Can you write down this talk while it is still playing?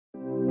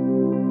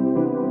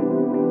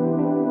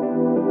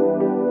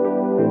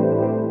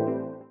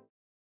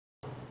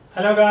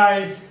Hello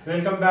guys,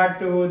 welcome back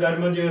to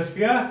Dharma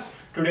Geosphere.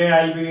 Today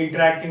I'll be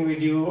interacting with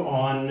you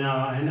on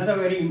another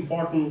very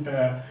important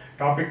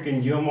topic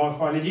in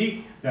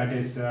geomorphology, that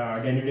is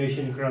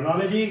denudation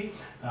chronology.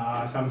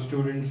 Some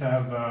students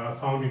have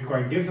found it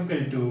quite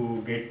difficult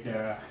to get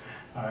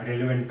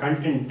relevant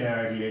content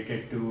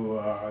related to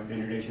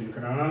denudation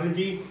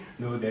chronology,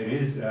 though there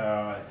is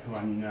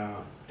one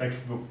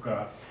textbook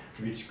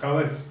which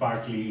covers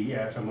partly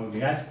some of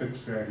the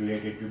aspects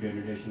related to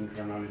denudation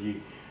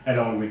chronology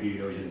along with the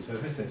erosion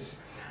surfaces.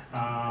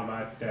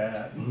 I've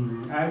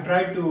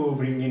tried to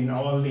bring in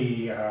all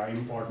the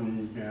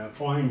important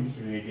points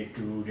related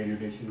to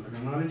denudation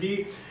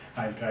chronology.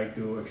 I'll try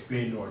to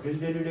explain what is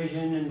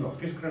denudation and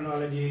what is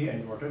chronology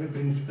and what are the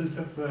principles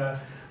of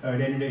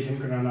denudation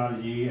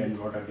chronology and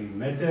what are the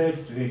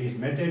methods, various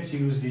methods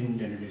used in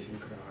denudation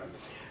chronology.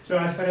 So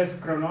as far as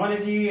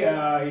chronology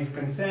is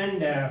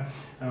concerned,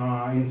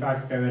 in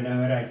fact,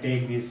 whenever I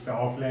take these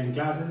offline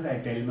classes, I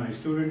tell my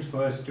students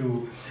first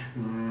to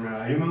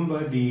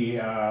remember the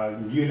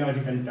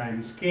geological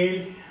time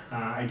scale.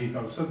 It is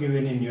also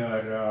given in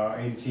your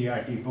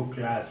NCERT book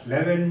class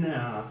 11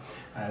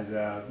 as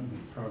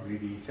probably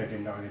the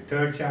second or the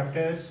third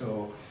chapter.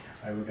 So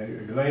I would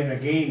advise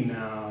again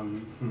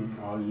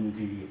all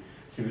the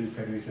civil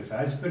services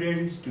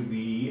aspirants to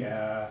be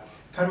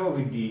thorough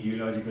with the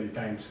geological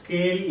time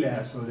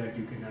scale so that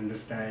you can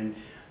understand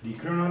the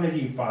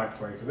chronology part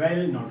quite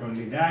well. Not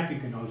only that, you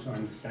can also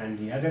understand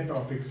the other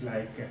topics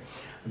like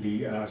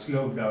the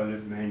slope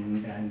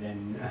development and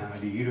then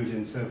the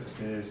erosion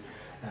surfaces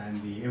and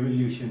the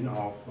evolution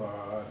of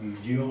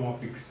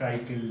geomorphic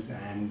cycles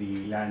and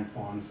the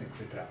landforms,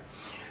 etc.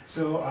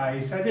 So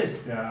I suggest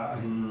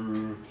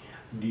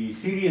the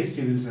serious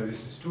civil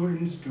services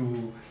students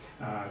to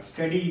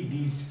study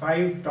these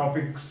 5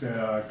 topics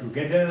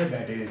together,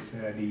 that is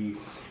the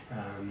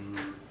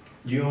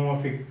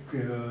geomorphic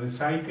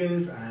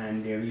cycles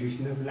and the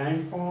evolution of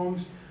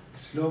landforms,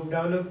 slope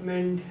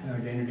development,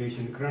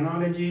 denudation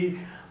chronology,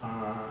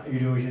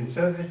 erosion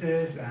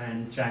surfaces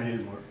and channel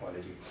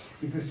morphology.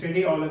 If you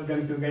study all of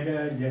them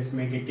together, just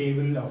make a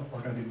table of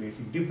what are the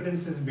basic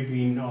differences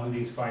between all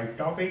these 5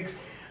 topics,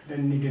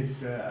 then it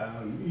is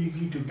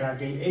easy to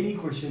tackle any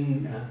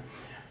question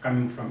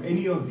coming from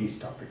any of these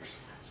topics.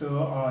 So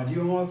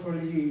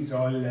geomorphology is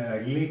all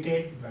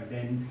related, but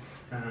then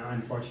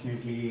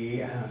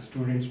unfortunately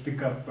students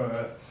pick up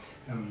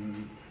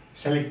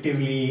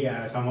selectively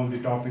some of the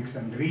topics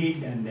and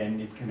read, and then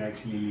it can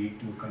actually lead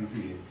to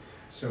confusion.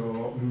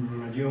 So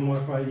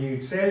geomorphology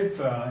itself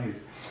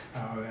is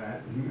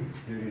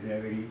there is a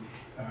very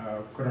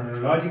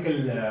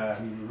chronological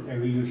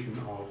evolution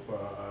of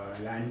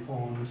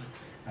landforms,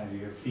 as we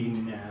have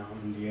seen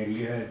on the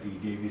earlier, the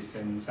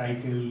Davison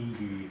cycle,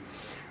 the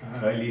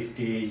early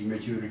stage,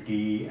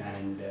 maturity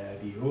and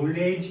the old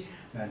age.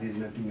 That is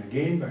nothing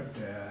again but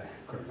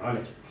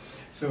chronology.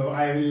 So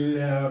I will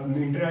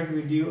interact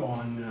with you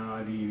on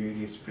the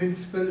various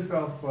principles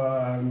of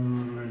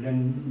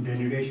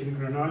denudation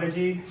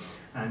chronology,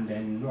 and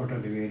then what are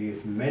the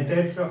various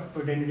methods of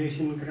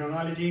denudation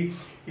chronology.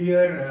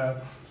 Here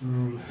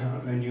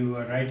when you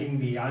are writing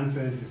the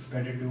answers, it's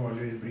better to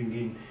always bring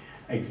in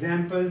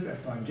examples,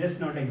 or just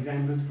not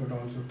examples but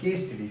also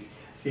case studies.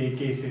 Say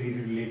case studies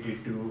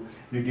related to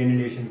the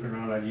denudation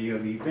chronology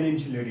of the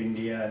peninsular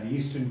India, the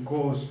eastern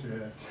coast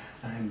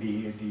and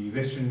the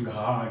western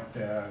Ghat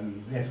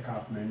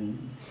escarpment,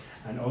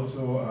 and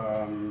also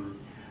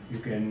you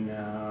can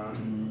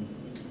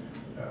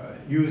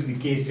use the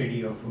case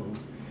study of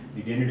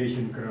the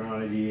denudation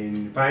chronology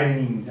in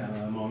Pyrenean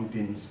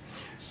mountains.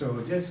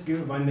 So just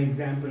give one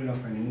example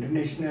of an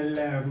international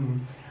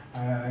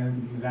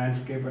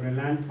landscape or a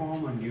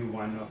landform and give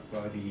one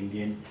of the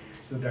Indian.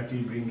 So that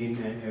will bring in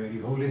a very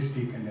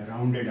holistic and a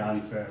rounded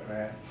answer,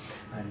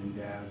 and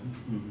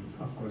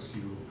of course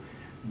you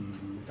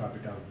top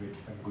it up with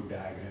some good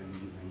diagrams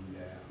and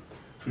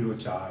flow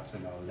charts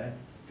and all that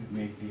to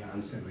make the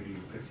answer very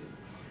impressive.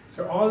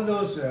 So all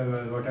those,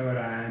 whatever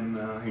I am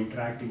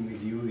interacting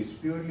with you is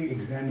purely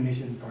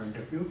examination point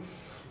of view.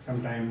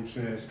 Sometimes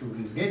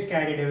students get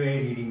carried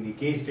away reading the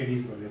case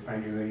studies because they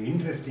find it very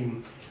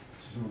interesting.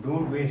 So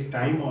don't waste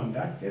time on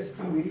that, just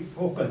be very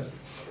focused.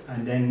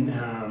 And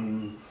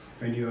then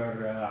when you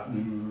are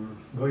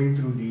going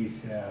through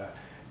these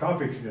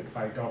topics, that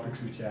 5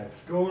 topics which I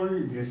have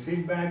told, just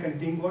sit back and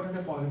think what are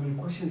the possible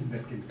questions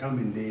that can come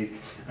in this,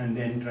 and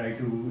then try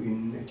to,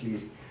 in at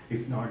least,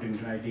 if not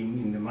in writing,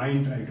 in the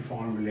mind, try to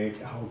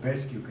formulate how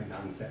best you can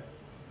answer.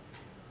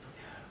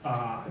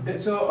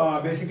 So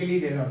basically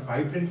there are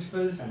 5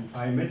 principles and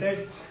 5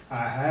 methods.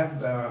 I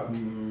have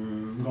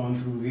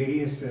gone through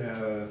various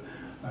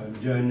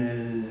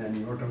journals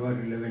and whatever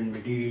relevant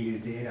material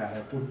is there. I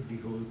have put the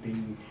whole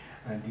thing,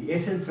 the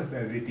essence of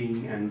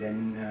everything, and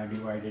then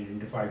divided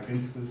into 5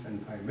 principles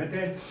and 5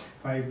 methods.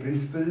 5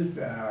 principles,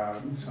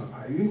 some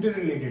 5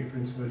 interrelated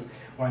principles.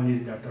 One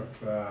is that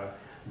of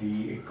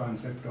the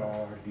concept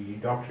or the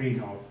doctrine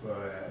of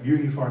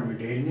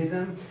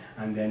uniformitarianism,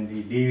 and then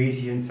the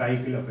Davisian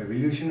cycle of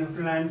evolution of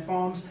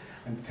landforms,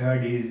 and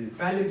third is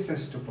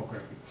palimpsest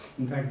topography.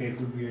 In fact, there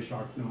could be a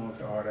short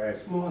note or a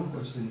small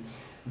question,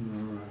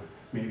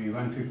 maybe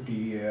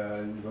 150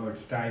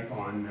 words type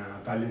on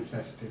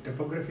palimpsest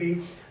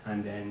topography.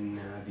 And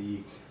then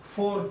the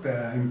fourth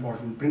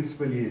important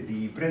principle is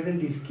the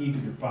present is key to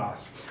the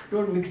past.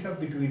 Don't mix up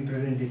between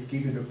present is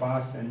key to the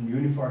past and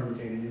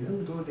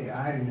uniformitarianism, though they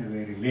are in a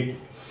way related.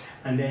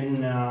 And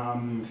then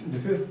the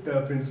fifth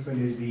principle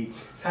is the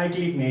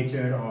cyclic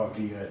nature of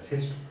the Earth's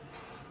history.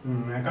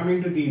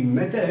 Coming to the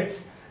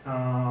methods,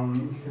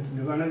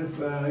 one of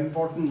the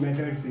important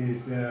methods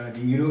is the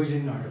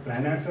erosion or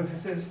planar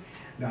surfaces.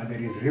 The other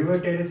is river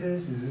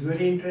terraces. This is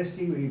very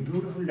interesting, very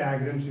beautiful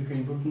diagrams you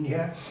can put in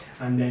here.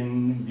 And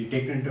then the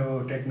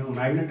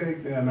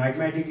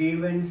magmatic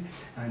events,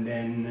 and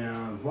then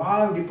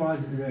wow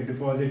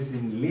deposits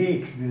in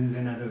lakes. This is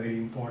another very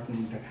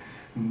important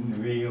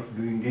way of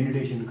doing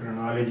denudation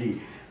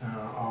chronology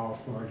of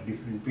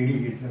different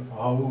periods of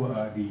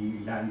how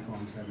the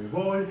landforms have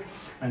evolved.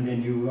 And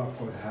then you of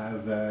course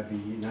have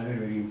another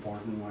very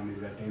important one is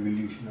that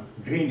evolution of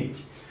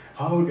drainage.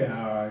 How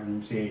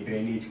say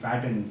drainage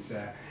patterns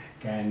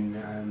can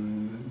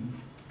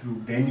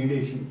through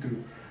denudation,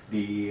 through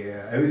the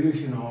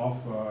evolution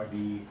of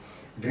the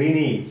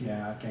drainage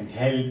can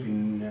help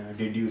in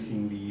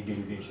deducing the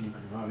denudation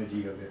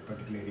chronology of that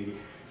particular area.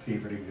 Say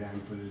for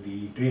example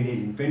the drainage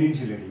in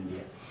peninsular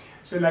India.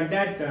 So like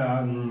that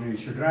you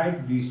should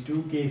write these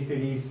two case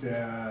studies.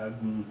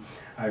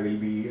 I will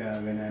be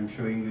when I am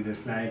showing you the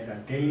slides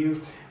I'll tell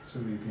you, so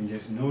you can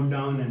just note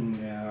down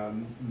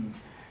and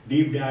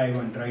deep dive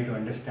and try to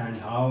understand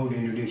how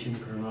denudation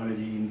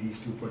chronology in these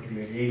two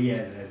particular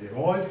areas has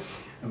evolved.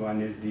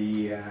 One is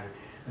the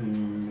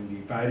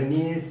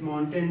Pyrenees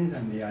mountains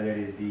and the other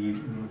is the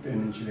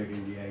peninsular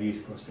India,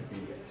 east coast of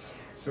India.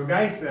 So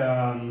guys,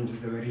 this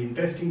is a very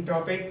interesting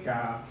topic.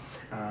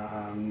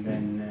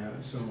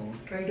 So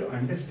try to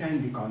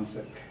understand the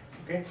concept.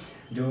 Okay,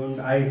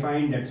 I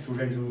find that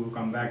students who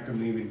come back to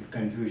me with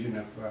confusion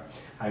of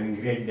having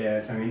read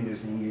Samendra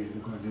Singh is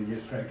because they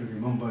just try to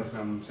remember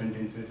some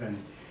sentences and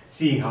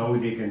see how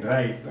they can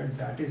write, but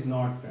that is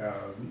not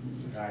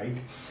right.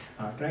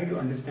 Try to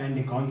understand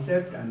the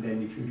concept, and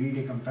then if you read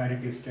a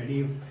comparative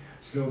study of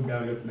slope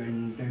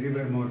development,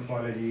 river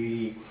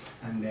morphology,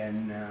 and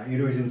then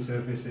erosion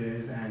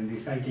surfaces and the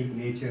cyclic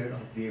nature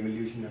of the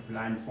evolution of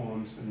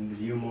landforms and the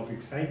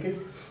geomorphic cycles,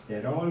 they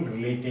are all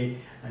related,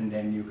 and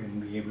then you can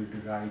be able to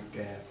write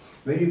a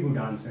very good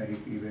answer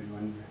if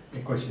even a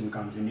question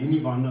comes in any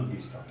one of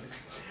these topics.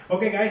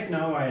 Okay guys,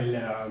 now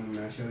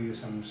I'll show you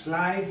some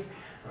slides.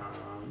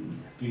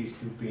 Please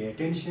do pay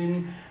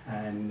attention,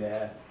 and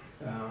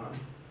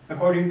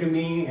according to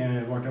me,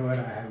 whatever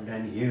I have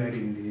done here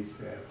in this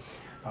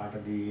part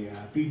of the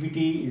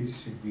PPT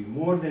should be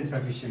more than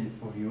sufficient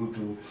for you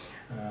to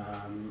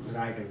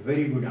write a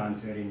very good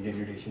answer in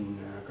denudation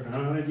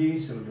chronology.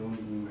 So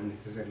don't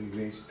unnecessarily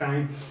waste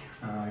time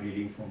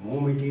reading for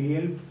more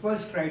material.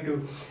 First try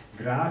to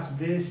grasp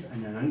this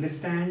and then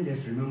understand,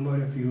 just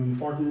remember a few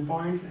important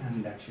points,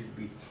 and that should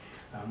be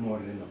more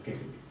than okay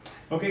with you.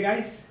 Okay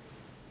guys?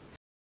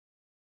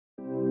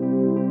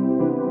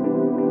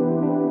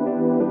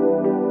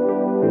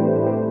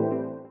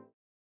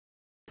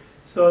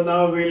 So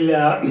now we'll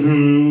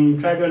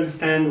try to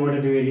understand what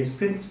are the various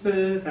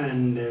principles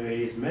and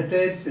various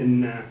methods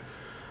in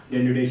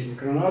denudation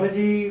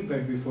chronology.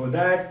 But before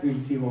that, we'll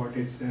see what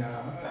is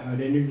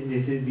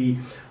this is the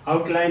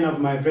outline of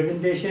my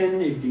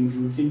presentation. It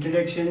includes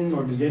introduction,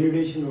 what is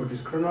denudation, what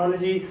is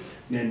chronology,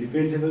 then the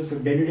principles of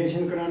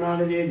denudation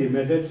chronology, the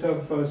methods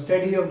of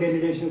study of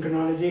denudation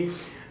chronology,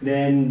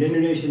 then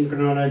denudation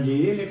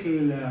chronology, a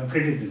little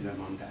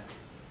criticism on that.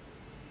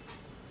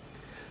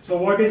 So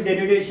what is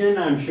denudation?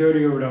 I'm sure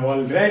you would have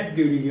all read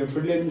during your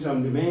prelims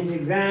on the mains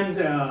exams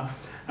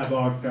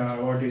about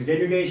what is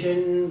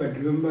denudation, but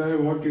remember,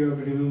 what you have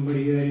to remember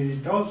here is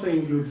it also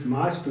includes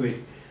mass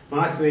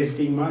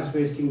wasting. Mass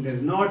wasting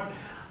does not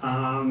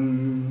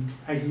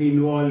actually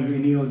involve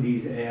any of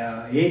these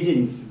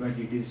agents, but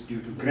it is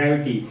due to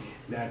gravity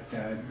that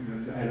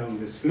along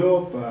the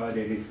slope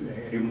there is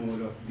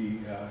removal of the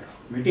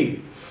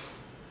material.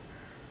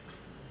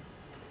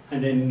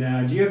 And then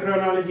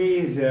geochronology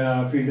is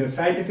a field of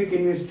scientific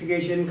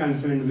investigation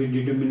concerned with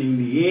determining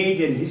the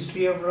age and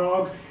history of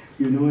rocks.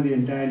 You know, the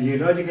entire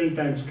geological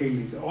time scale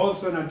is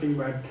also nothing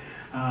but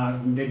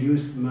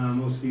deduced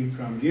mostly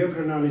from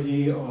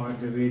geochronology or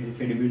the way the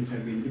sediments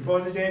have been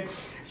deposited.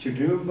 You should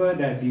remember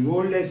that the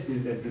oldest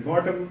is at the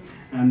bottom,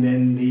 and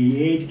then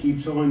the age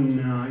keeps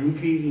on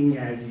increasing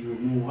as you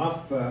move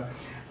up the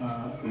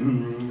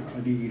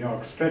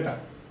rock strata.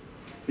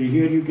 So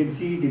here you can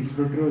see it is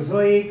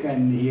Proterozoic,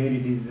 and here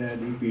it is the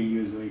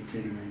Paleozoic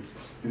sediments.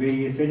 The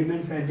various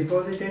sediments are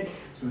deposited,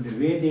 so the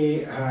way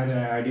they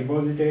are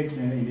deposited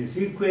in a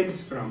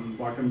sequence from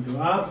bottom to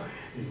up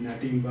is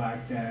nothing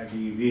but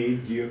the way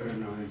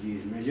geochronology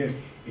is measured.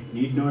 It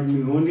need not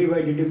be only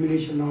by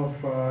determination of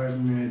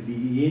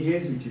the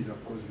ages, which is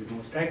of course the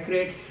most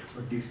accurate,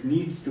 but this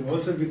needs to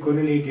also be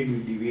correlated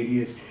with the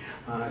various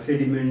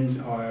sediments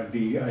or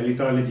the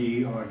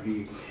lithology or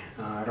the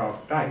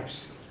rock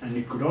types. And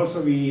it could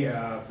also be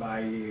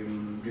by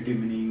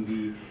determining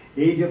the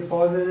age of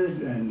fossils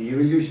and the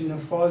evolution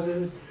of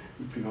fossils.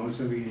 It can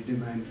also be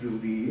determined through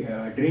the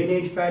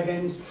drainage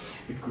patterns.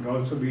 It could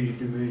also be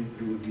determined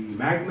through the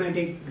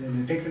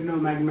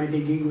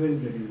tectonomagmatic events,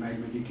 that is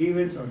magmatic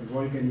events or the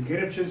volcanic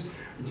eruptions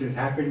which has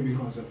happened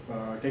because of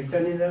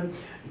tectonism.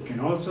 It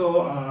can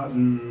also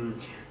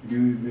be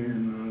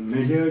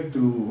measured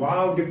through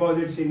wow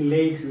deposits in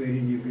lakes,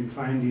 wherein you can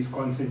find these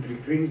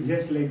concentric rings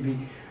just like the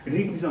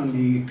rings on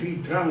the tree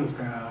trunk,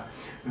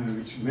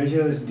 which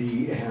measures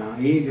the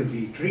age of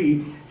the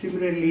tree.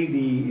 Similarly,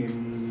 the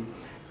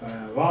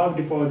wow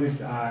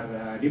deposits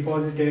are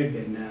deposited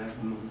in a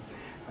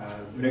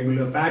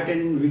regular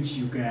pattern, which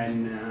you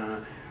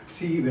can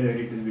see whether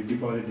it will be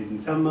deposited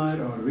in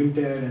summer or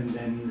winter, and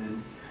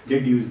then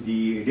deduce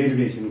the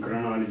denudation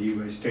chronology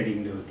by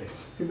studying those things.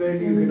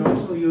 Similarly, you can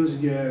also use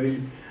the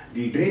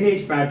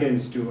drainage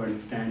patterns to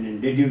understand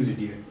and deduce the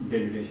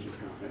denudation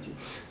chronology.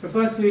 So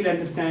first we will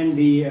understand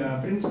the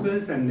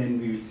principles, and then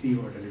we will see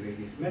what are the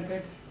various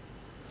methods.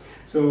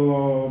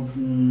 So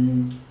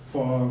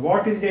for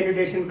what is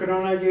denudation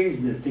chronology?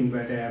 It's just think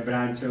about a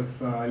branch of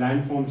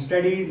landform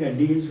studies that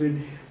deals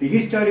with the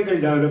historical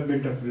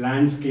development of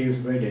landscapes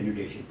by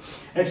denudation,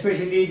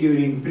 especially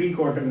during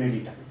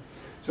pre-quaternary time.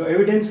 So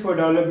evidence for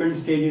development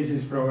stages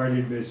is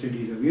provided by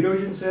studies of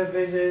erosion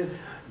surfaces,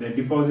 the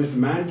deposits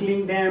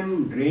mantling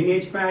them,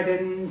 drainage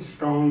patterns,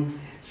 strong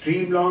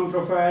stream-long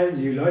profiles,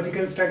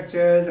 geological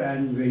structures,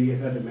 and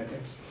various other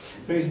methods.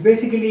 So it's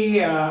basically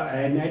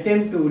an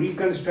attempt to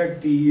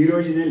reconstruct the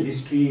erosional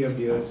history of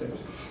the Earth's surface.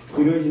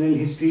 Erosional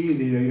history is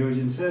the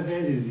erosion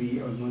surface,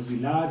 is almost the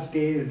last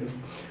stage at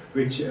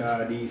which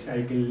the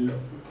cycle of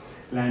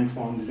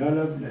landforms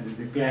develop, that is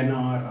the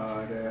planar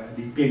or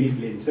the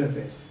planiplane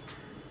surface.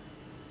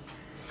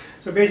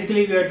 So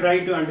basically we are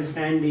trying to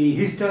understand the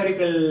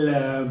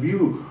historical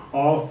view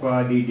of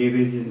the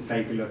Denudation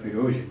cycle of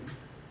erosion.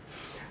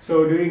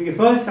 So during the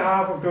first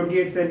half of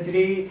 20th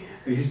century,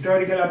 a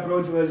historical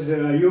approach was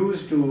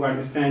used to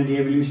understand the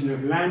evolution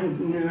of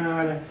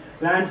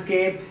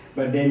landscape,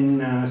 but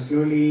then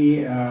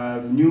slowly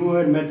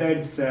newer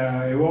methods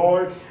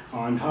evolved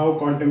on how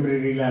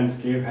contemporary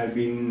landscape has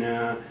been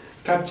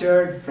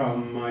structured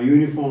from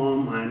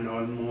uniform and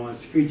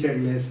almost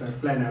featureless or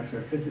planar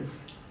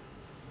surfaces.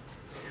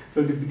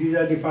 So these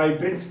are the 5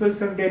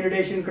 principles of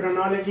denudation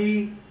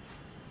chronology.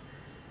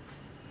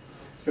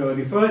 So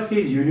the first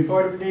is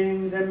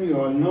uniformitarianism. You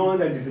all know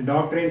that is a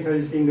doctrine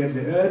suggesting that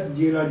the Earth's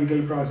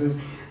geological process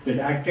that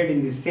acted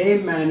in the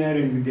same manner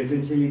and with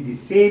essentially the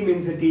same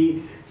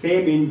intensity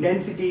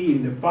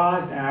in the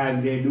past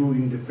as they do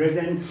in the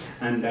present,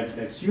 and that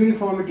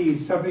uniformity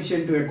is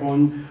sufficient to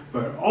account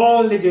for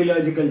all the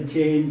geological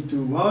change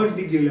throughout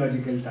the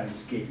geological time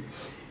scale.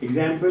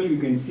 Example, you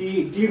can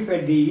see a cliff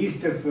at the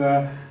east of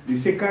the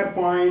Sikar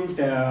point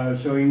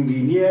showing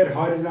the near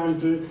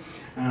horizontal,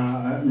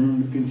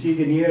 you can see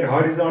the near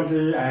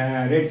horizontal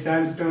red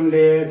sandstone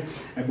layer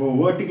above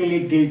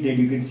vertically tilted.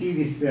 You can see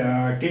this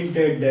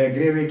tilted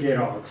Grevake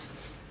rocks.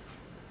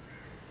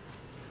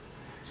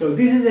 So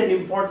this is an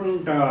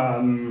important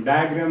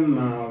diagram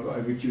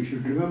which you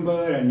should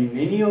remember, and in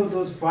any of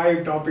those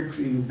 5 topics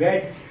you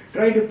get,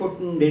 try to put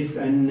in this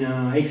and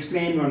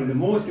explain one of the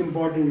most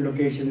important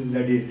locations,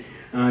 that is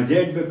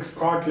Jedburgh,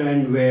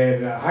 Scotland,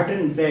 where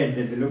Hutton said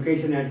that the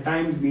location had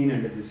times been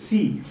under the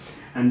sea,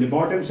 and the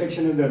bottom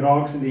section of the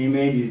rocks in the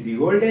image is the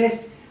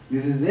oldest.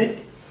 This is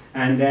it,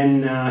 and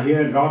then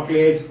here rock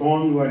layers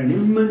formed over an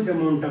immense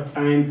amount of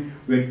time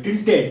were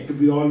tilted to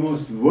be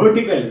almost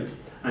vertical,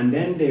 and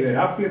then they were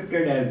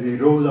uplifted as they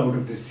rose out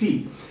of the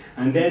sea,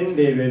 and then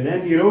they were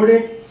then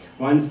eroded.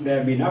 Once they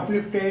have been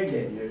uplifted,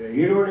 they were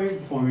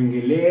eroded, forming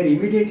a layer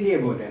immediately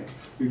above them.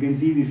 You can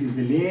see this is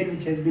the layer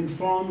which has been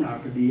formed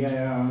after the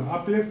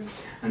uplift,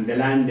 and the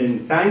land then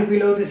sank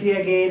below the sea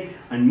again,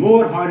 and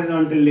more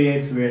horizontal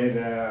layers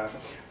were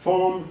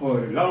formed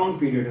over a long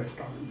period of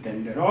time.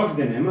 Then the rocks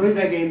then emerged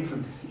again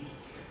from the sea.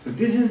 So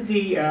this is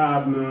the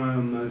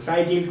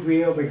cyclic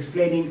way of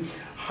explaining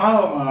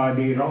how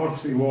the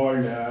rocks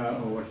evolved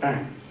over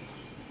time.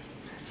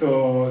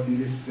 So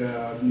this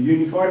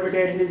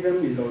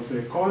uniformitarianism is also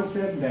a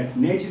concept that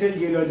natural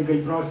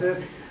geological process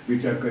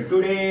which occur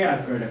today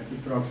occurred at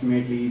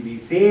approximately the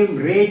same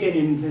rate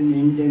and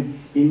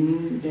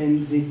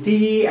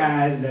intensity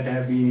as that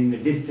have been in the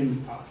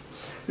distant past.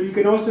 So you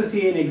can also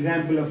see an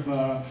example of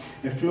a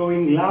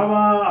flowing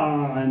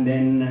lava and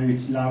then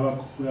which lava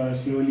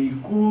slowly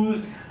cools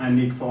and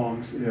it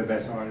forms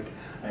basalt,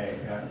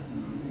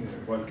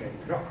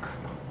 volcanic rock.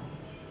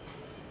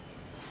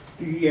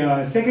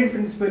 The second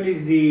principle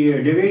is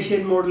the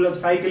deviation model of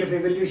cycle of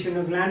evolution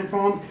of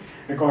landforms.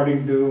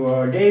 According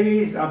to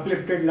Davies,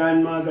 uplifted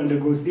landmass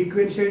undergoes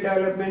sequential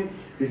development.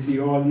 This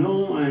you all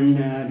know, and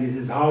this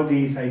is how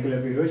the cycle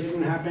of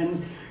erosion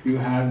happens. You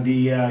have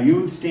the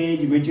youth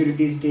stage,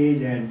 maturity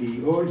stage, and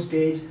the old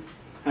stage,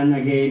 and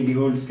again the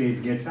old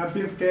stage gets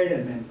uplifted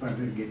and then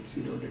further gets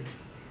eroded.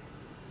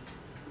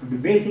 The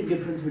basic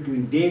difference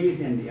between Davis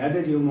and the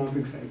other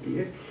geomorphic cycle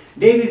is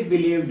Davis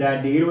believed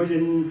that the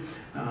erosion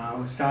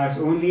starts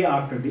only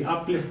after the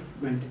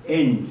upliftment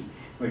ends,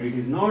 but it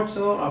is not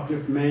so.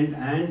 Upliftment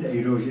and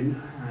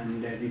erosion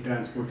and the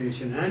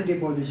transportation and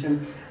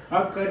deposition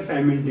occur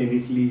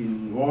simultaneously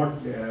in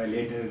what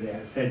later they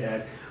are said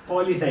as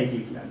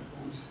polycyclic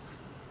landforms.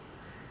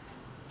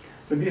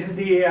 So this is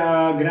the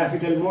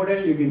graphical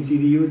model. You can see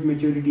the youth,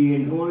 maturity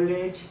and old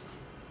age.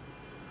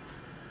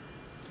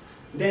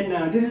 Then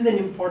this is an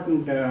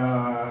important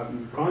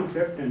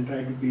concept, and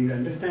try to please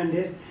understand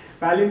this.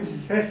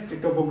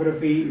 Palimpsest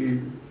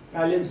topography.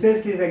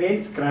 Palimpsest is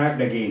again scrapped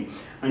again,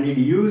 and it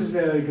used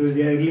it was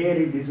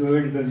earlier this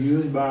word was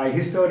used by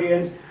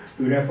historians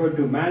to refer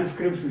to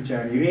manuscripts which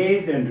are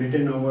erased and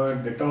written over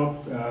the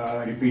top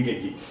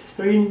repeatedly.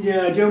 So in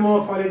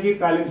geomorphology,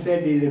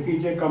 palimpsest is a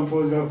feature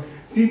composed of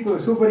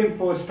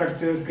superimposed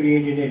structures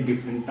created at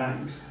different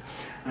times,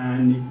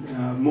 and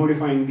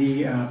modifying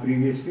the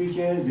previous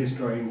features,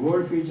 destroying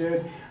old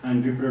features,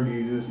 and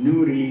reproduces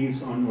new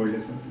reliefs on older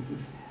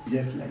surfaces,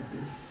 just like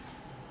this.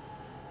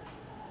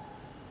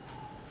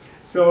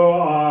 So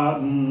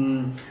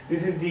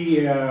this is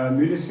the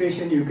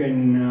illustration you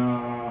can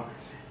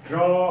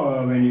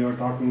draw when you are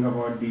talking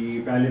about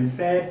the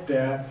palimpsest,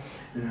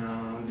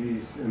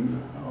 these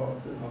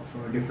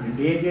of different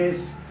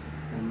ages.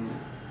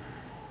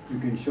 You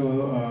can show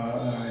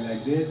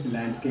like this: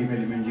 landscape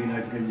element,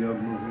 geological,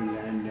 geographical,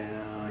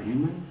 and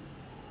human.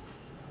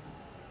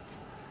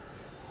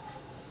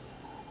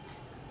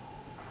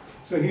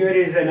 So here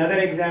is another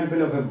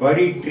example of a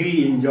buried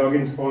tree in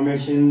Joggins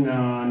Formation,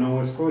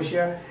 Nova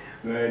Scotia,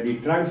 where the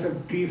trunks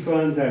of tree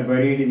ferns are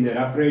buried in their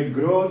upright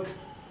growth.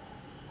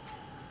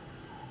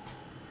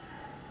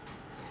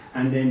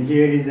 And then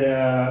here is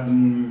a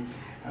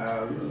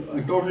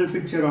total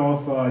picture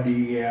of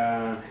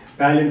the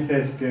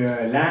palimpsest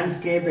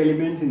landscape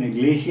elements in a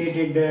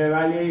glaciated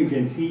valley. You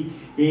can see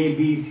A,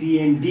 B, C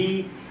and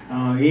D.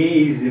 A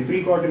is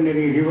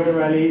pre-quaternary river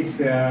valleys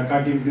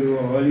cut into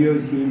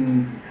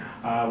Holocene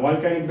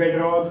volcanic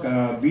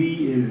bedrock.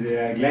 B is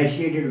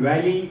glaciated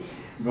valley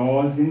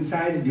walls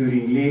incised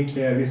during late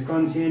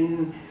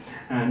Wisconsin.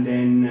 And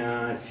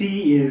then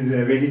C is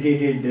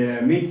vegetated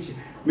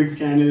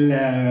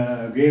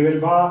mid-channel gravel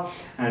bar,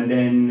 and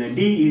then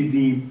D is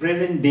the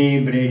present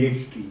day braided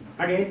stream.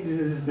 Again, this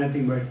is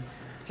nothing but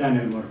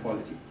channel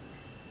morphology.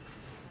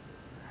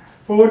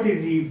 Fourth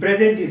is the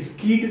present is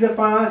key to the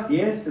past.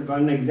 Yes,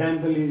 one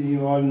example is,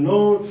 you all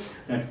know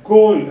that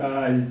coal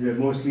is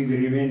mostly the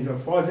remains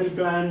of fossil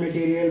plant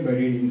material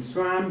buried in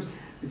swamps.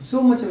 It's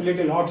so much of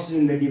little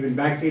oxygen that even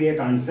bacteria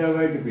can't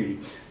survive to feed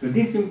it. So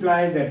this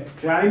implies that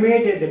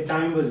climate at the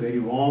time was very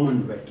warm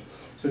and wet.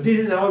 So this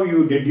is how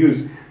you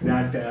deduce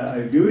that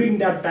during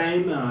that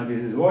time this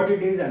is what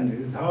it is, and this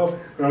is how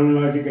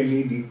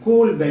chronologically the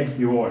coal beds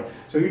evolved.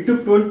 So it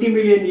took 20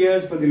 million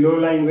years for the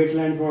low-lying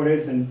wetland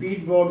forests and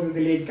peat bogs of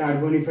the late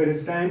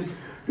Carboniferous times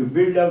to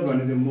build up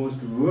one of the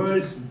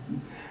world's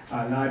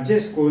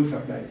largest coal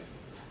supplies.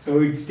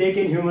 So it's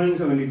taken humans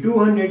only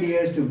 200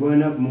 years to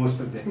burn up most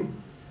of them.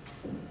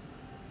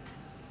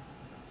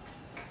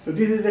 So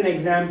this is an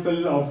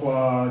example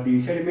of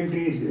the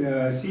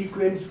sedimentary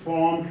sequence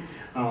formed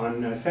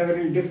on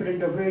several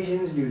different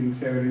occasions during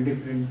several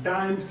different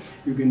times.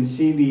 You can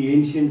see the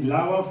ancient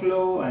lava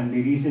flow and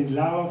the recent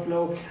lava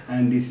flow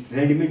and the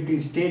sedimentary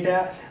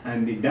strata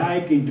and the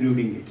dike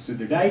intruding it. So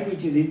the dike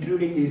which is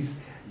intruding is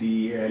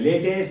the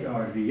latest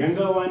or the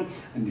younger one,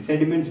 and the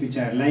sediments which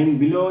are lying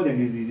below, that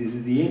is, this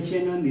is the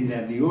ancient one, these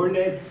are the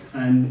oldest,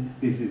 and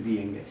this is the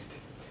youngest.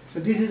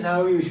 So this is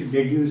how you should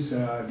deduce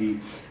the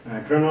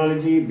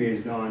chronology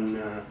based on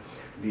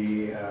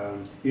the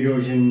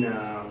erosion,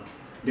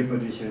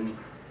 deposition,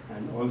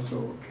 and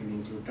also can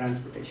include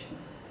transportation.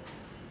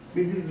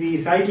 This is the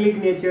cyclic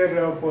nature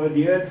of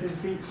the Earth's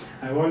history.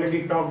 I have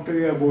already talked to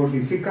you about the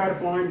Sychar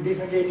point. This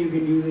again you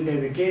can use it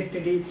as a case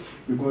study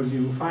because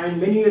you find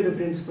many of the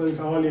principles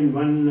all in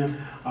one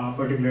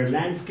particular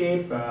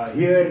landscape.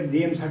 Here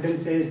James Hutton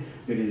says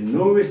there is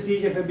no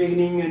vestige of a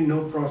beginning and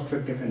no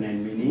prospect of an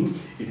end,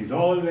 meaning it is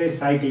always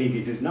cyclic.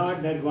 It is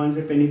not that once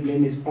a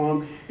peneplain is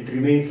formed, it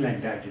remains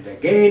like that. It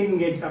again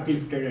gets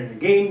uplifted and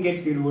again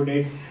gets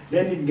eroded,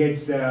 then it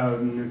gets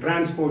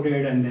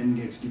transported and then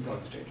gets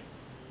deposited.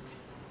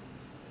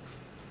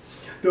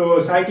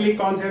 The cyclic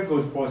concept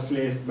was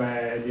postulated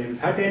by James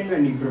Hutton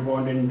when he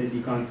propounded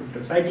the concept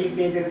of cyclic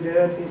nature of the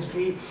Earth's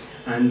history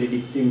and the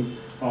dictum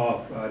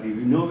of the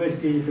no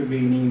vestige of a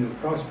beginning, no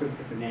prospect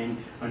of an end,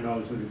 and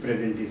also the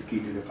present is key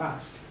to the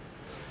past.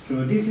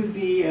 So this is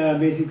the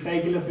basic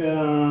cycle of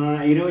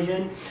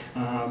erosion.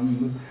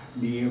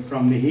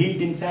 From the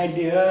heat inside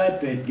the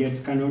earth, it gets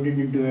converted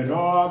into a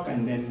rock,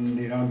 and then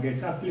the rock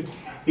gets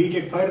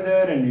heated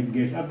further and it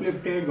gets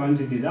uplifted. Once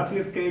it is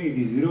uplifted, it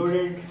is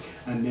eroded,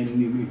 and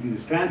then it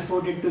is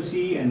transported to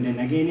sea, and then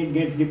again it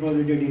gets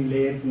deposited in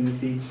layers in the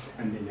sea,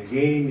 and then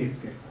again it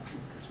gets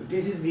uplifted. So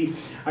this is the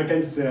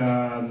Hutton's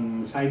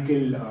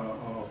cycle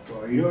of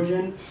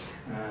erosion,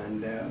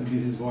 and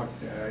this is what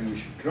you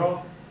should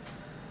draw.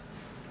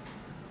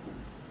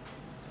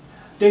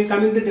 Then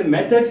coming to the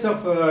methods of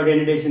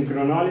denudation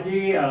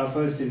chronology,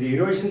 first is the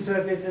erosion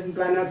surfaces and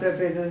planar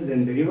surfaces,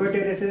 then the river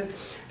terraces,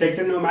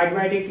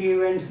 tectonomagmatic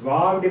events,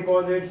 varve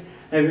deposits,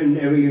 and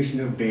evolution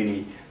of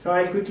drainage. So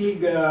I'll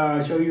quickly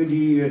show you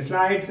the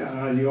slides.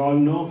 As you all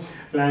know,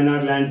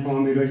 planar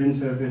landform erosion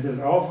surfaces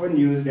are often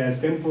used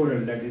as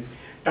temporal, that is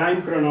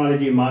time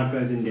chronology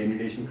markers in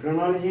denudation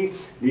chronology.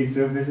 These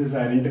surfaces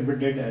are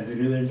interpreted as a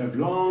result of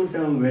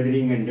long-term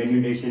weathering and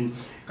denudation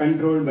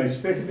controlled by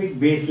specific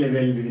base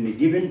level within a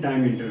given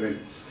time interval.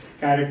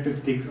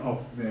 Characteristics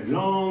of their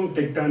long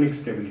tectonic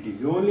stability.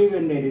 Only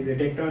when there is a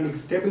tectonic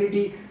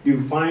stability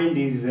you find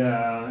these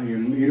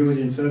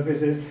erosion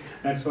surfaces.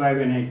 That's why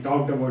when I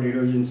talked about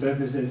erosion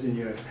surfaces in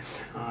your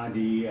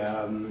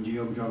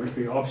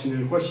geography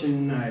optional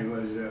question, I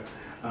was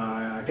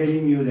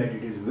telling you that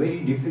it is very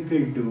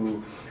difficult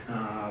to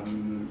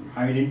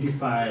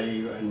identify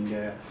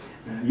and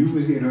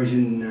use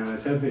erosion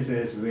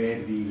surfaces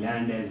where the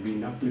land has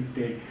been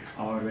uplifted,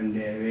 or where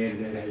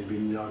there has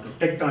been a lot of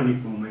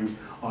tectonic movements,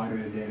 or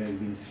where there has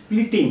been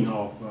splitting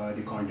of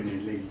the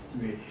continent,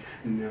 like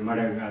in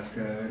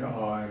Madagascar,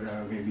 or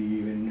maybe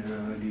even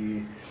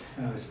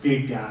the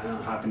split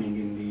happening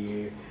in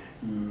the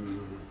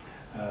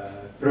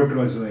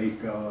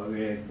Proterozoic,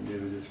 where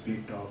there was a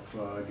split of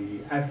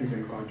the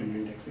African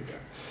continent, etc.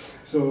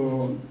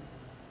 So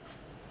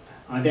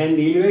then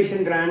the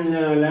elevation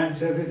land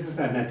surfaces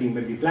are nothing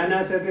but the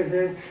planar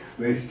surfaces.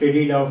 We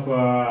studied of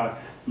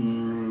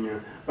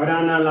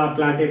Parana La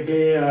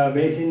Plata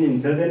basin in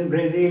southern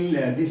Brazil.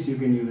 This you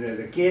can use as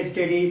a case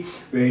study,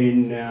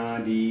 wherein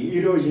the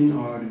erosion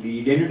or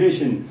the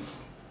denudation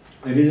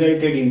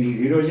resulted in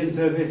these erosion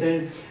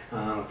surfaces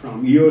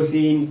from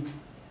Eocene,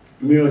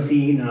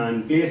 Miocene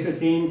and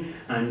Pleistocene,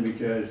 and which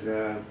was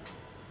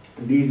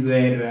these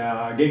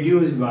were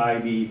deduced by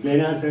the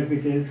planar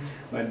surfaces,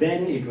 but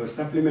then it was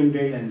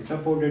supplemented and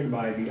supported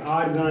by the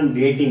argon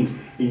dating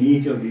in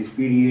each of these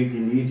periods,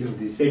 in each of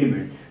these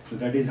sediments. So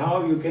that is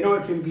how you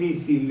cannot simply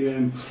see,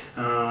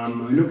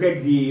 look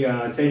at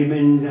the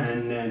sediments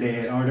and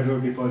their order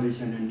of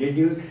deposition and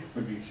deduce,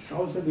 but it should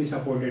also be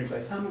supported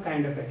by some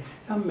kind of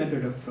some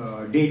method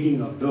of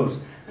dating of those,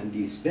 and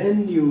these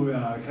then you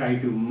try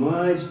to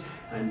merge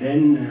and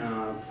then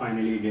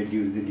finally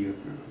deduce the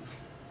diachronology.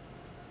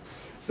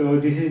 So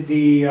this is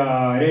the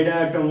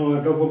radar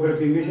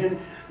topography mission.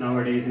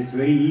 Nowadays it's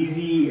very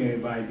easy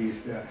by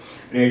this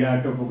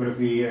radar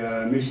topography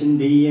mission,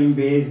 DEM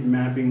based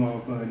mapping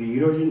of the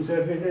erosion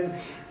surfaces.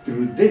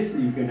 Through this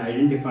you can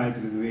identify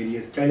through the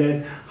various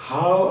colors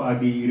how are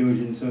the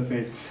erosion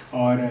surface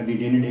or the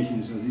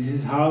denudation. So this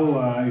is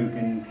how you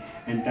can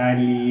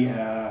entirely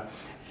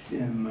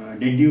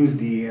deduce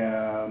the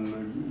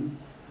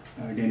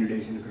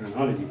denudation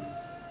chronology.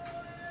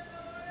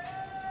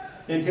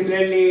 And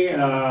similarly,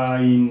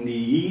 in the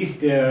East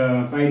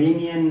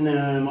Pyrenean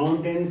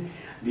mountains,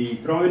 the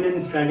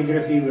provenance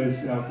stratigraphy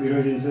was of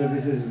erosion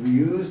surfaces we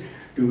used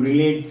to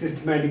relate,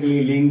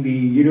 systematically link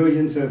the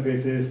erosion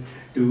surfaces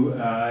to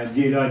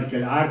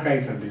geological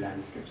archives of the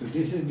landscape. So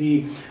this is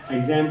the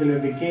example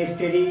of the case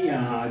study,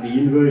 the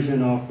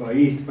inversion of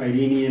East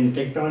Pyrenean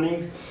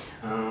tectonics.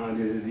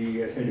 This is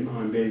the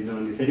based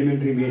on the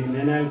sedimentary basin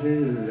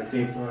analysis. This is a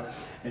paper,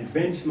 a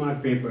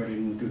benchmark paper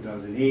in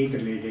 2008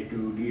 related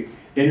to the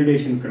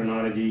denudation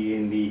chronology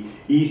in the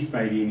East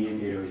Pyrenean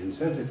erosion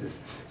surfaces.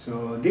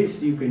 So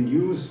this you can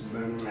use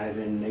as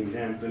an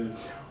example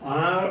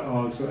or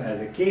also as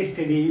a case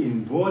study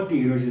in both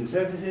the erosion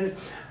surfaces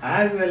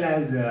as well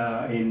as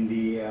in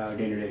the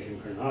denudation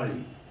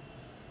chronology.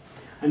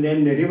 And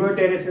then the river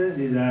terraces,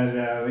 these are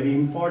very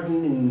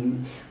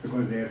important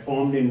because they are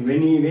formed in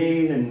many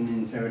ways and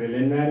in several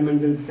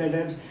environmental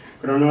setups.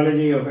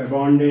 Chronology of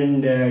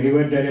abandoned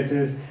river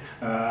terraces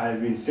has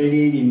been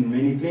studied in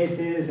many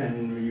places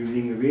and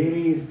using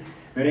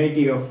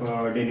variety of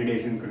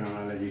denudation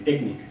chronology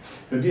techniques.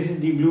 So this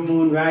is the Blue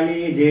Moon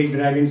Valley, Jade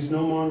Dragon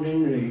Snow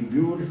Mountain, very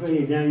beautiful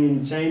Zhejiang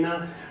in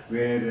China,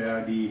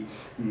 where the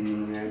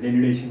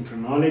denudation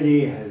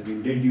chronology has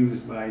been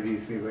deduced by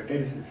these river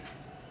terraces.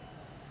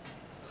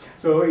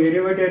 So a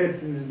river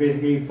terrace is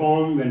basically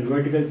formed when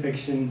vertical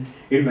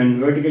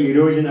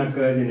erosion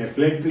occurs in a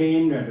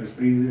floodplain that was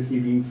previously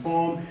being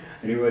formed.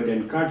 The river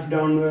then cuts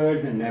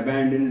downwards and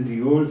abandons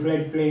the old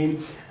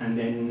floodplain, and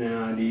then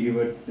the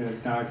river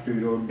starts to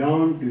erode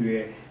down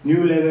to a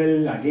new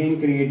level, again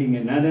creating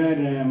another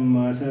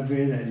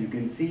surface, as you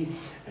can see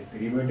at the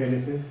river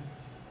terraces.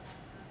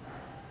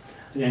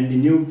 Then the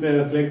new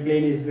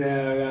floodplain is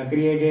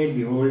created.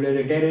 The older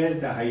the terrace,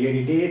 the higher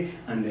it is,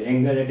 and the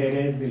younger the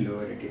terrace, the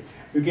lower it is.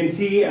 You can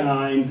see,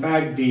 in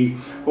fact, the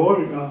whole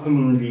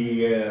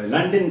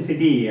London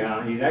city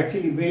is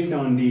actually built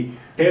on the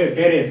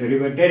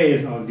river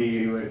terrace of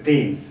the river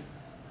Thames.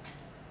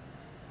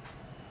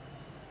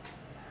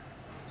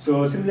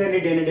 So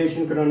similarly,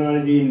 denudation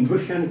chronology in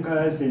bush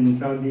uncas in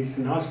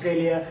southeastern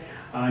Australia,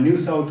 New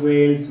South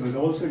Wales was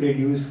also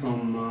deduced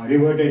from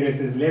river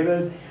terraces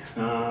levels,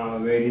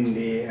 wherein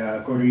they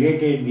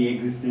correlated the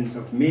existence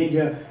of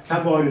major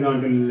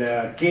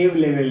sub-horizontal cave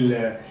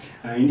level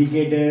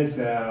indicators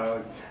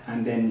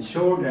and then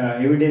showed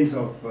evidence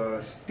of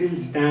still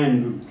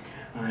stand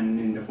and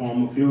in the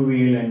form of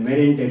fluvial and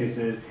marine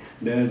terraces,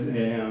 thus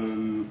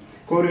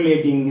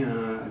correlating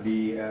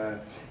the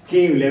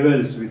cave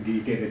levels with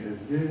the terraces.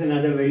 This is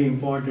another very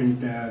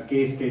important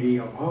case study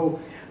of how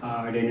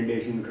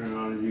denudation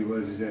chronology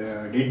was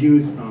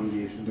deduced from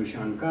this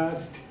Dushan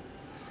karst.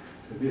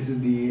 So this is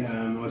the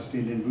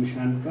Australian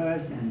Dushan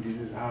karst, and this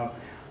is how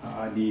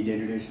the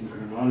denudation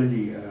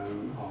chronology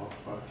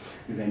of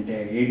this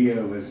entire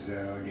area was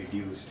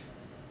deduced.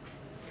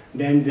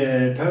 Then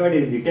the third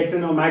is the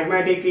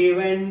tectonomagmatic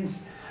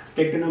events.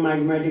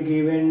 Tectonomagmatic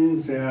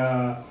events,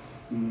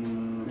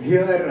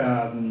 here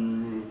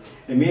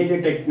a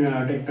major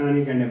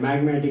tectonic and a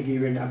magmatic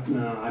event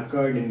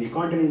occurred in the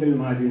continental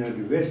margin of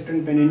the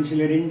western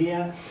peninsular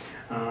India,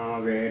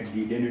 where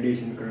the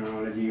denudation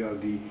chronology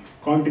of the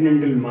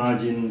continental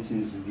margin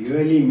since the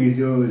early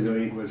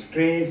Mesozoic was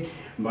traced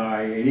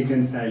by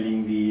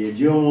reconciling the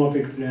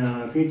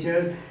geomorphic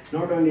features,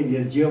 not only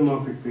just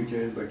geomorphic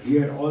features, but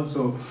here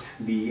also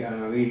the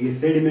various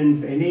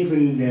sediments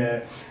enabled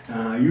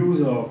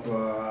use of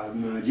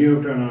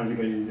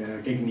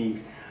geochronological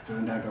techniques,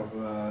 that of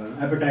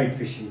appetite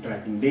fishing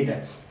tracking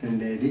data.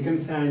 And they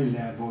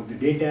reconcile both the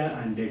data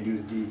and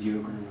deduce the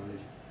geochronology.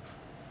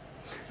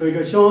 So it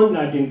was shown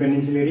that in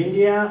peninsular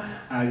India,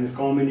 as is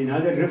common in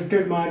other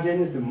rifted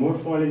margins, the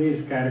morphology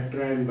is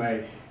characterized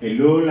by a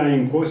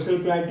low-lying coastal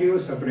plateau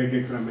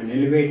separated from an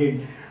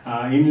elevated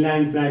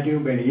inland plateau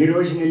by an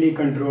erosionally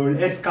controlled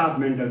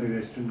escarpment of the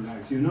Western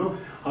Ghats. You know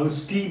how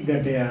steep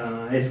that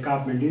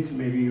escarpment is.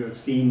 Maybe you have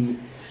seen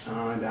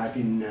that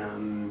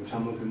in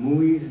some of the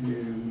movies.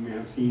 You may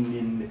have seen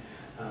in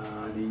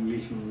the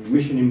English movie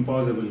Mission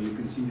Impossible. You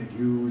can see that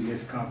huge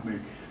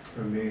escarpment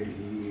from where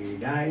he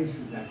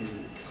dies. That is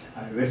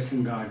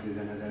Western Ghats is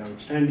another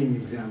outstanding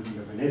example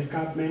of an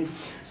escarpment.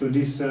 So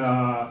this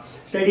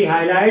study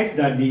highlights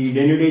that the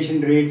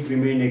denudation rates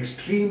remain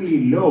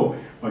extremely low,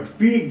 but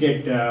peaked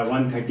at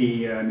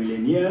 130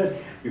 million years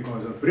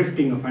because of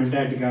rifting of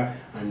Antarctica,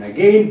 and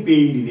again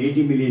peaked in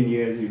 80 million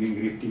years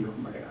during rifting of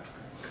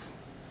Madagascar.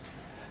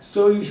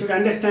 So you should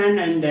understand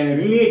and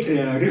relate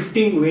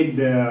rifting with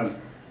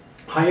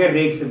higher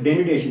rates of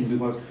denudation,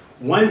 because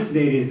once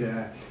there is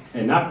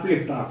an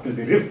uplift after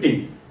the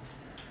rifting,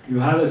 you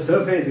have a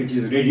surface which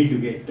is ready to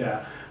get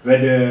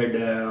weathered,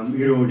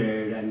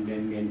 eroded, and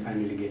then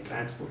finally get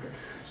transported.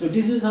 So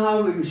this is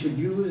how you should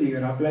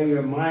apply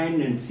your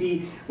mind and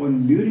see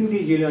during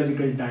the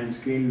geological time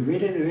scale, where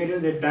are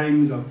the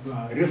times of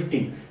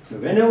rifting. So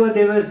whenever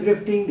there was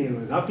rifting, there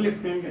was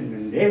upliftment, and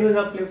when there was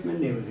upliftment,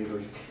 there was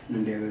erosion.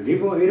 And there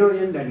was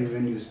erosion, that is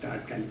when you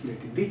start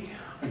calculating the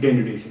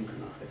denudation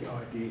chronology,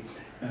 or the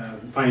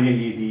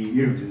finally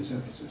the erosion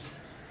surfaces.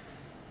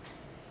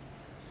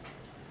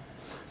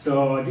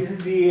 So this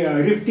is the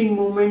rifting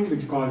movement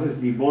which causes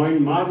the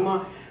buoyant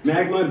magma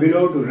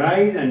below to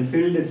rise and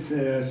fill the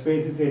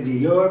spaces at the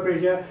lower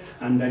pressure,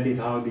 and that is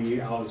how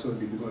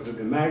because of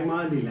the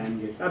magma the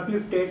land gets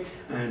uplifted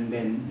and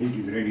then it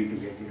is ready to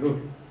get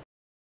eroded.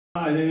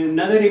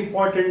 Another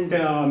important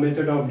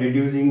method of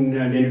deducing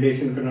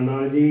denudation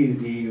chronology is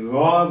the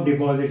WAV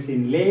deposits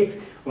in lakes.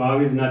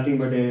 WAV is nothing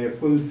but a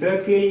full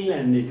circle,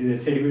 and it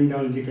is a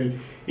sedimentological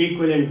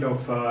equivalent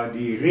of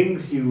the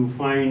rings you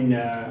find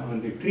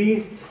on the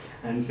trees.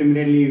 And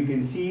similarly, you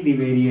can see the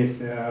various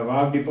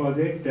WAV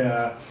deposit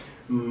or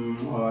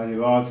the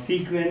WAV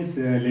sequence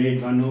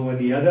laid one over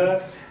the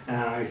other.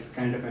 It's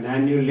kind of an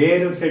annual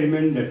layer of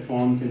sediment that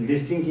forms in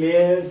distinct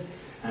layers,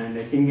 and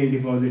a single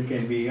deposit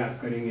can be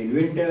occurring in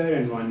winter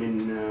and one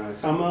in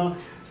summer.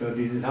 So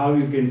this is how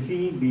you can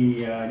see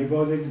the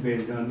deposits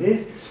based on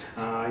this.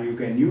 You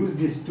can use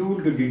this tool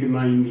to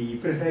determine the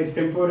precise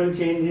temporal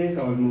changes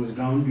almost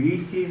down to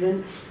each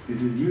season.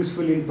 This is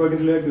useful in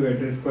particular to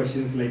address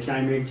questions like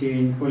climate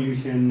change,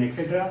 pollution,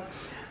 etc.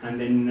 And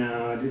then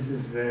this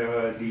is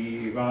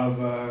the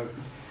WAV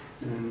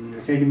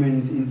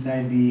sediments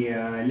inside the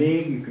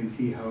lake. You can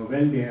see how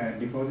well they are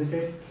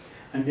deposited.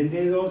 And then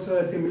there is also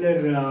a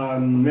similar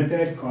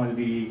method called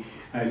the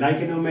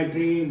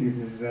lichenometry. This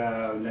is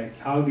like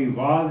how the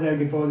WAVs are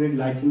deposited,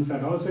 lichens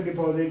are also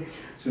deposited.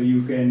 So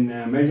you can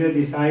measure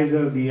the size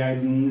of the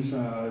items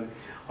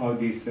of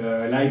these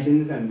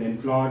lichens and then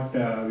plot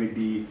with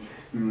the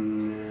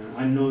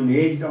unknown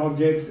aged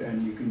objects,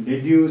 and you can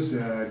deduce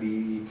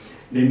the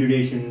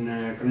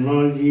denudation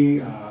chronology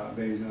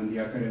based on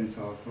the occurrence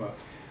of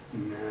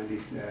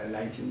these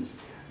lichens.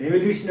 The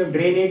evolution of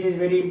drainage is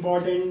very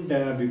important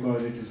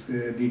because it is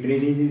the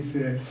drainage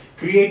is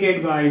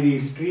created by the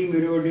stream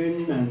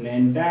erosion, and the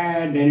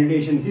entire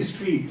denudation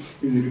history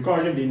is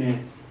recorded in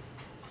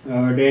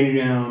a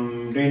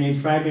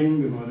drainage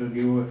pattern because of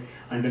the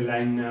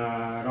underlying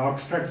rock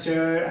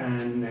structure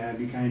and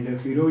the kind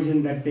of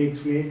erosion that takes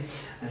place.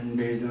 And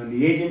based on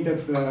the agent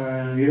of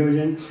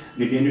erosion,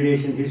 the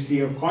denudation history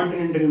of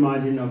continental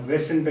margin of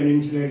western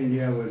peninsular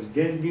India was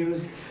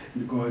deduced.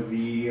 because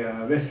the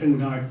Western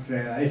Ghats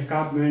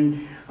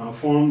escarpment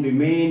formed the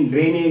main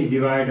drainage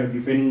divide of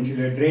the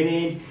peninsular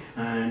drainage,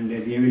 and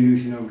the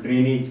evolution of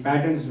drainage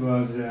patterns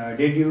was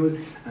deduced,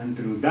 and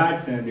through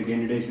that the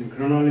denudation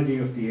chronology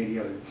of the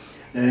area.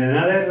 Then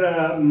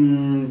another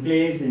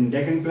place in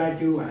Deccan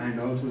Plateau and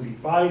also the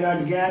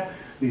Palghat Gap.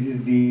 This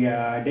is the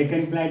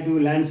Deccan Plateau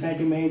Landsat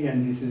image,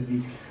 and this is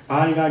the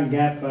Palghat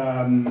Gap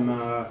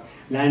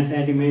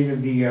Landsat image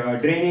of the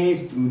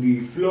drainage through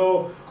the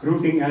flow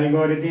routing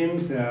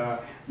algorithms.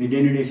 The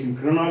denudation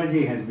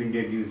chronology has been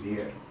deduced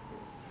here.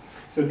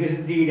 So this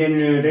is the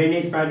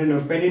drainage pattern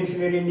of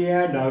peninsular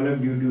India,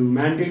 developed due to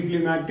mantle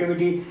plume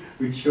activity,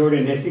 which showed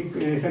an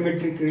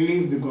asymmetric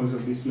relief because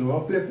of the slow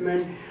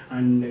upliftment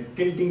and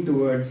tilting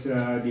towards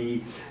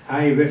the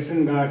high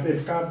Western Ghats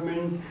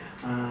escarpment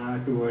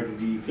towards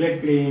the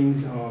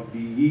floodplains of the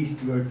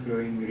eastward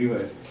flowing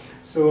rivers.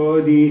 So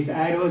these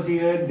arrows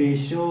here, they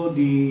show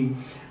the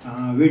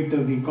width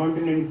of the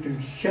continental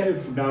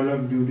shelf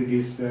developed due to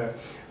this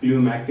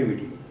plume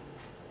activity.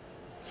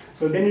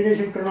 So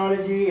denudation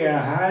chronology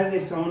has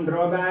its own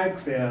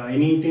drawbacks.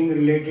 Anything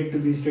related to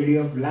the study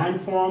of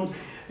landforms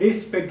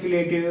is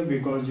speculative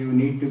because you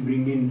need to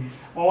bring in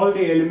all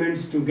the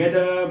elements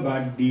together,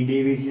 but the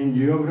Daviesian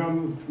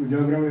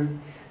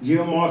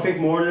geomorphic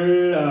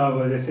model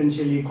was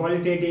essentially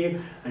qualitative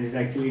and is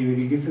actually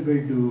very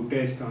difficult to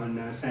test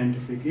on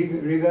scientific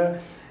rigor.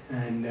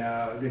 And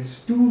there's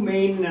two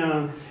main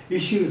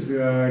issues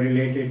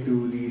related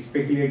to the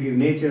speculative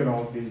nature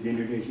of this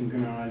denudation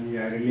chronology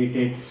are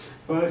related.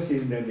 First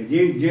is that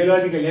the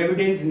geological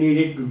evidence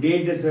needed to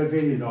date the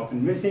surface is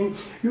often missing.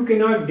 You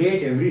cannot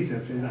date every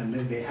surface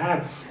unless they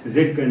have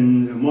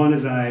zircon,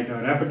 monazite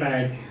or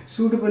apatite,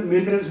 suitable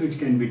minerals which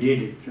can be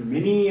dated. So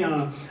many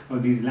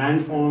of these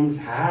landforms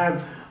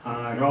have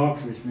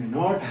rocks which may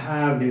not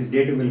have this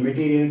datable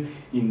materials.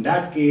 In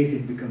that case,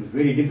 it becomes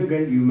very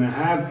difficult. You may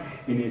have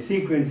in a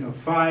sequence of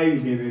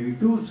 5, there may be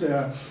 2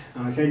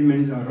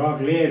 sediments or rock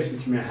layers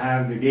which may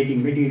have the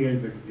dating material,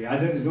 but the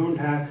others don't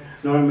have.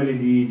 Normally,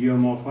 the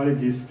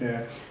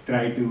geomorphologists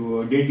try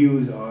to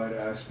deduce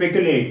or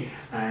speculate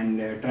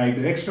and try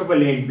to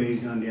extrapolate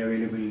based on the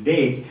available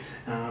dates,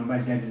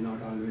 but that is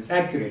not always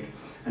accurate.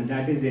 And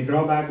that is the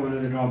drawback, one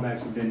of the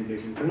drawbacks of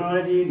denudation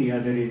chronology. The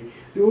other is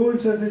the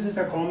old surfaces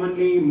are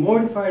commonly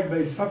modified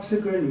by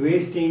subsequent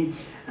wasting,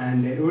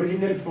 and their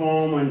original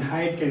form and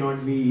height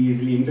cannot be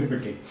easily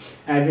interpreted.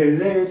 As a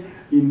result,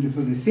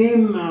 for the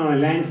same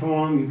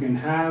landform, you can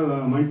have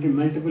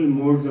multiple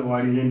modes of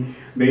origin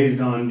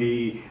based on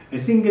a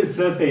single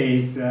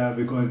surface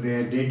because they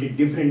are dated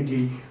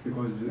differently,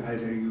 because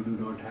either you do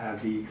not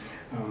have the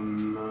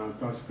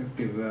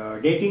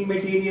prospective dating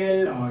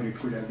material, or it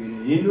could have been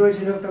an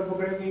inversion of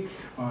topography,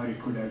 or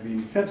it could have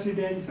been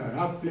subsidence or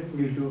uplift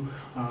due to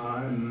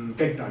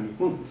tectonic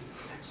movements.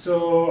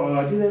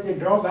 So these are the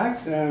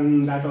drawbacks,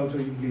 that also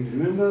you please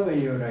remember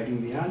when you are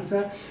writing the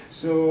answer.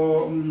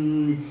 So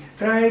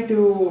try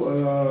to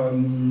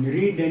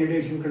read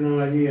denudation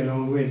chronology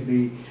along with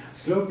the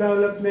slope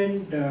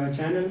development,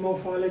 channel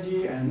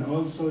morphology, and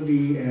also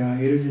the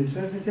erosion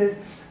surfaces.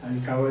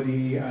 I'll cover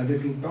the other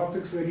 2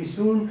 topics very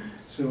soon.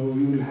 So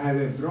you will have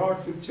a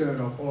broad picture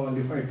of all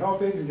the 5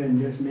 topics, then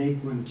just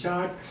make one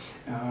chart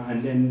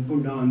and then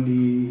put down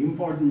the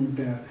important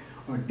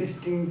or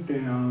distinct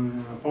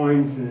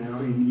points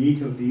in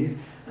each of these,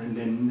 and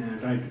then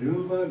try to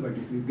remember. But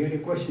if you get a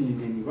question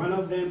in any one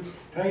of them,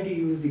 try to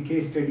use the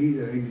case studies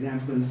or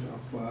examples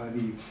of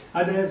the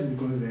others,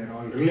 because they are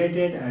all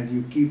related. As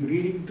you keep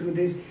reading through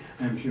this,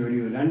 I'm sure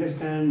you will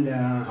understand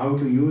how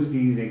to use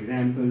these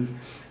examples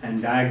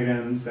and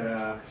diagrams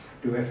to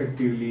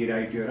effectively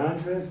write your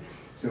answers.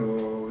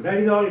 So that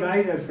is all,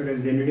 guys, as far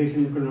as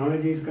denudation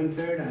chronology is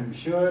concerned. I'm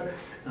sure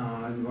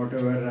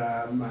whatever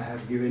I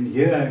have given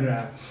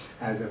here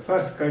as a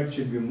first cut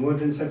should be more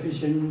than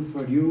sufficient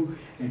for you,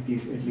 at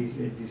least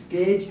at this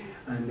stage,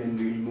 and then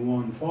we will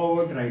move on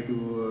forward, try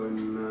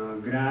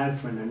to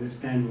grasp and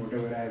understand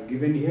whatever I have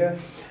given here,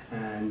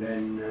 and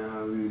then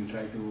we will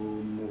try to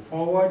move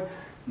forward,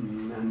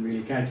 and we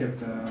will catch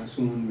up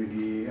soon with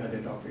the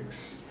other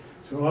topics.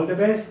 So all the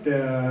best,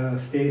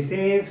 stay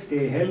safe,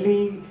 stay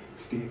healthy,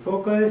 stay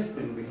focused,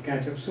 and we'll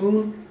catch up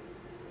soon.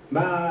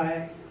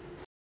 Bye.